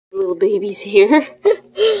little babies here.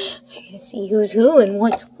 I'm gonna see who's who and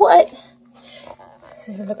what's what.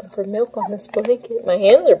 I'm looking for milk on this blanket. My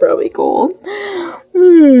hands are probably cold.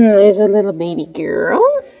 There's a little baby girl.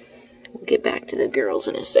 We'll get back to the girls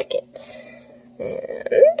in a second.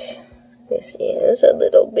 And this is a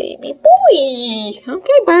little baby boy.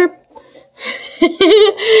 Okay, Barb.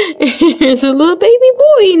 Here's a little baby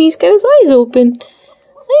boy, and he's got his eyes open.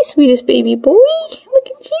 Hi, sweetest baby boy. Look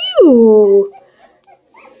at you.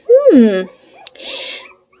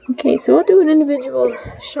 Okay, so I'll do an individual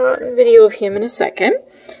shot and video of him in a second.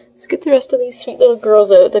 Let's get the rest of these sweet little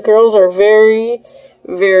girls out. The girls are very,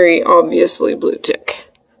 very obviously blue tick.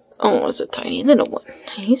 Oh, it's a tiny little one.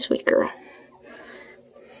 Tiny sweet girl.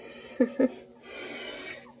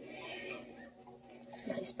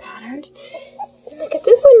 Nice patterns. Look at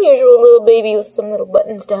this unusual little baby with some little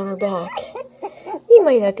buttons down her back. He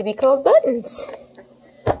might have to be called Buttons.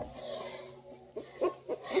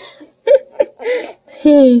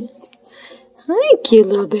 Hi, cute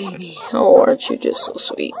little baby. Oh, aren't you just so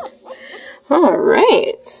sweet?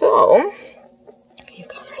 Alright, so you've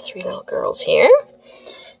got our three little girls here.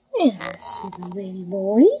 And this sweet little baby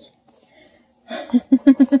boy.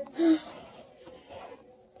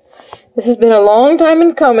 This has been a long time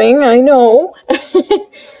in coming, I know.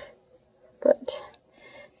 But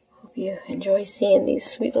hope you enjoy seeing these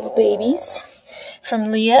sweet little babies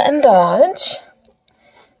from Leah and Dodge.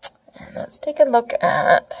 And let's take a look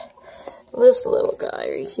at this little guy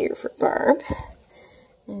right here for Barb.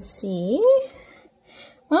 And see.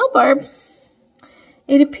 Well, Barb,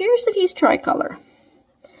 it appears that he's tricolor.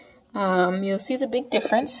 You'll see the big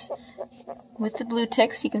difference with the blue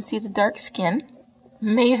ticks. You can see the dark skin.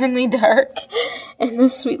 Amazingly dark. And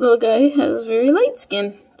this sweet little guy has very light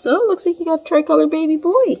skin. So it looks like you got a tricolor baby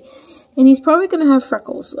boy. And he's probably going to have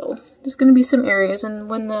freckles though. There's going to be some areas, and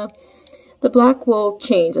when the black will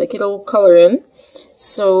change, like it'll color in.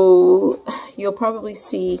 So you'll probably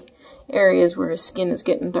see areas where his skin is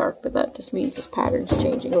getting dark, but that just means his pattern's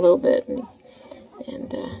changing a little bit and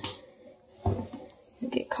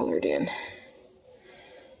get colored in.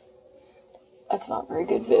 That's not very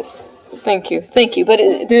good, Viv. Thank you. But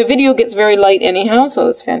the video gets very light anyhow, so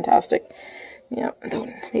it's fantastic. Yeah,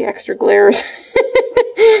 the extra glares.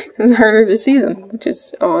 It's harder to see them, which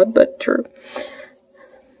is odd, but true.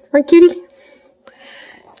 Right, cutie?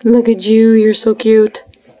 Look at you, you're so cute.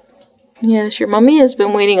 Yes, your mommy has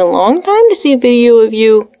been waiting a long time to see a video of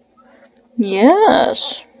you.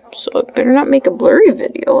 Yes. So I better not make a blurry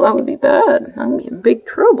video. That would be bad. I would be in big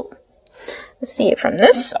trouble. Let's see it from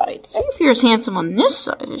this side. See if you're as handsome on this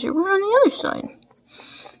side as you were on the other side.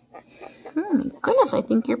 Oh my goodness, I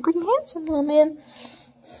think you're pretty handsome, little man.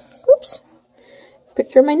 Oops.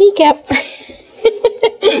 Picture of my kneecap. There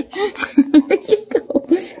you go.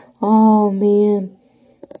 Oh man.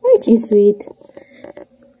 Aren't you sweet?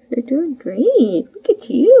 They're doing great. Look at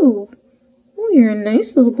you. Oh, you're a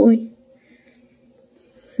nice little boy.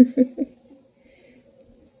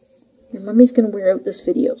 Your mommy's going to wear out this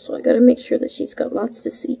video, so I got to make sure that she's got lots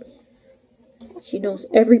to see. She knows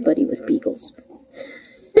everybody with beagles.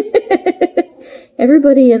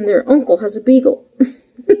 Everybody and their uncle has a beagle.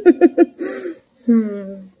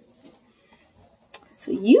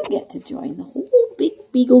 So you get to join the whole big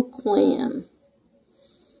beagle clan.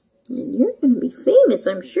 And you're going to be famous,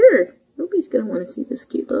 I'm sure. Nobody's going to want to see this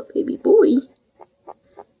cute little baby boy.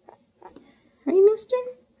 Right, mister?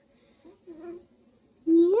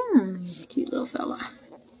 Yeah, he's a cute little fella.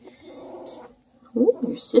 Oh,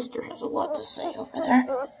 your sister has a lot to say over there.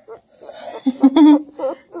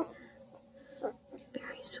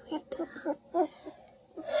 Very sweet.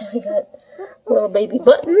 We got little baby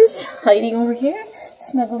Buttons hiding over here,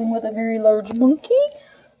 snuggling with a very large monkey.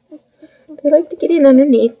 They like to get in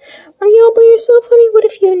underneath. Are you all by yourself, honey? What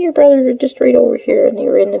if you and your brother are just right over here and they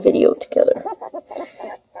were in the video together?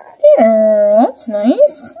 There, that's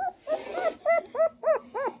nice.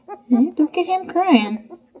 Don't get him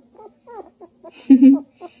crying.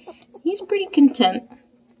 He's pretty content.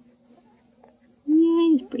 Yeah,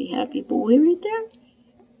 he's a pretty happy boy right there.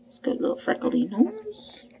 He's got a little freckly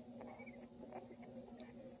nose.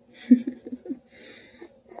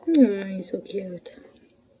 Oh, he's so cute.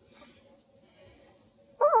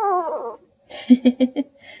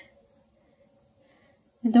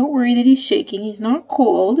 And don't worry that he's shaking. He's not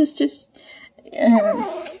cold. It's just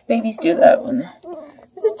babies do that when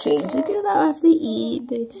there's a change. They do that after they eat.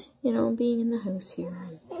 They, being in the house here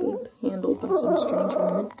and being handled by some strange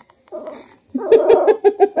woman.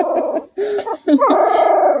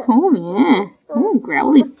 Oh yeah. Oh,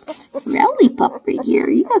 growly pup right here.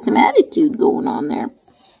 You got some attitude going on there.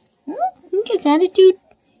 You got attitude.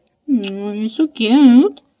 Oh, you're so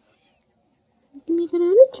cute. mommy got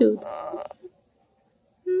attitude.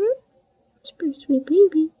 Hmm? It's a pretty sweet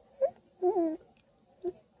baby.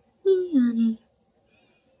 Hey, honey.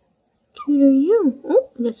 Cute are you? Oh,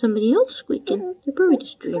 we got somebody else squeaking. They're probably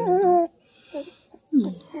just dreaming though.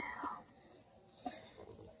 Yeah.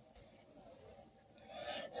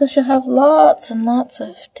 So she'll have lots and lots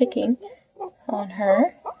of ticking on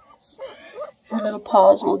her. Her little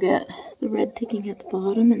paws will get the red ticking at the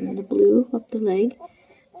bottom and the blue up the leg.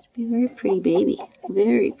 She'll be a very pretty baby.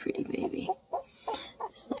 Very pretty baby.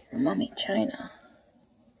 Just like her mummy, China.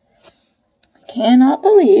 I cannot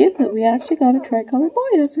believe that we actually got a tricolor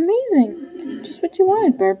boy. That's amazing. Just what you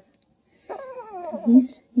wanted, Barb. So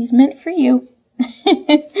he's meant for you.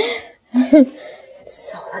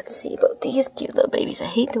 So let's see about these cute little babies. I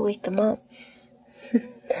hate to wake them up.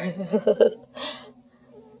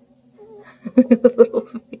 Little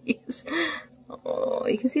face. Oh,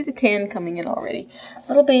 you can see the tan coming in already.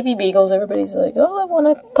 Little baby beagles. Everybody's like, oh, I want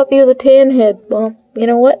a puppy with a tan head. Well, you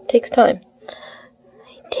know what? It takes time.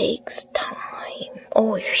 It takes time.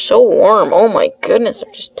 Oh, you're so warm. Oh my goodness.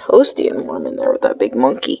 They're just toasty and warm in there with that big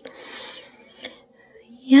monkey.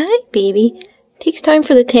 Yeah, baby. Takes time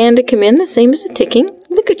for the tan to come in, the same as the ticking.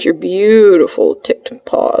 Look at your beautiful ticked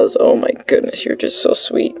paws. Oh my goodness, you're just so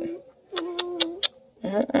sweet.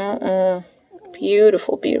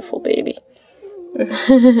 Beautiful, beautiful baby.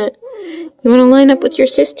 You want to line up with your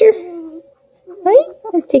sister? Right?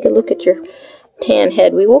 Let's take a look at your tan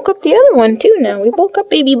head. We woke up the other one too now. We woke up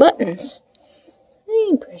baby Buttons.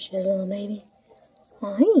 Hey, precious little baby.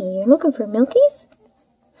 Oh, hey, you're looking for milkies?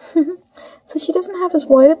 So she doesn't have as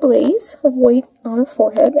wide a blaze of white on her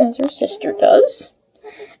forehead as her sister does.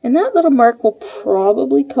 And that little mark will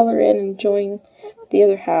probably color in and join the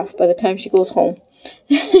other half by the time she goes home.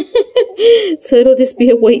 So it'll just be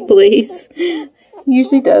a white blaze.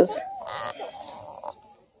 Usually does.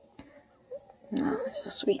 Oh, they're so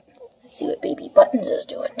sweet. Let's see what baby Buttons is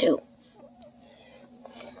doing too.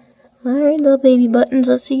 Alright, little baby Buttons,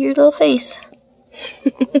 let's see your little face.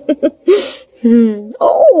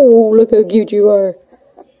 Oh, look how cute you are.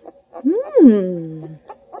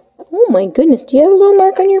 Oh my goodness, do you have a little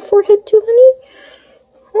mark on your forehead too, honey?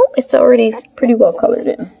 Oh, it's already pretty well colored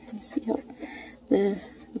in. Let's see how the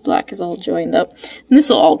black is all joined up. And this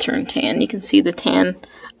will all turn tan. You can see the tan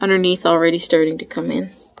underneath already starting to come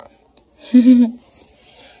in.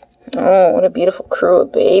 Oh, what a beautiful crew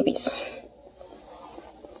of babies.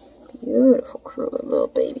 Beautiful crew of little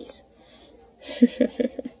babies.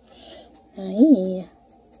 Aye.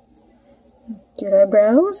 Good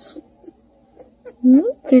eyebrows.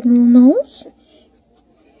 Good little nose.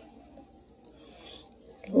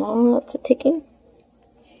 Lots of ticking.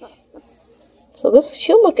 So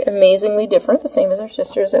she'll look amazingly different, the same as her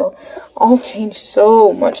sisters. They'll all change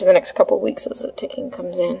so much in the next couple of weeks as the ticking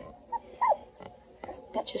comes in.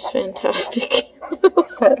 That's just fantastic.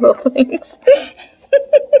 Fat little things.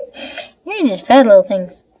 You're just fat little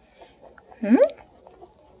things. Oh,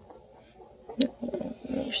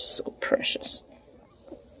 you're so precious.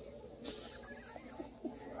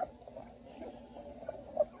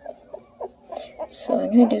 So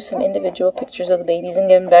I'm going to do some individual pictures of the babies and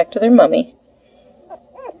give them back to their mummy.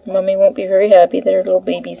 Mummy won't be very happy that her little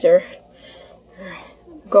babies are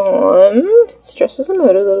gone. It stresses them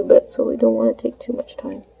out a little bit, so we don't want to take too much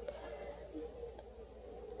time.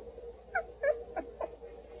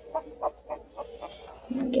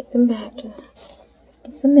 I'll get them back to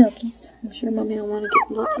get some milkies. I'm sure Mummy will want to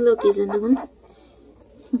get lots of milkies into them.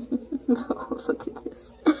 Oh, look at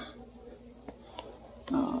this.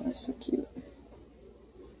 Oh, they're so cute.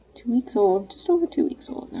 2 weeks old, just over 2 weeks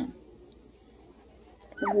old now.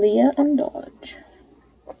 Leah and Dodge.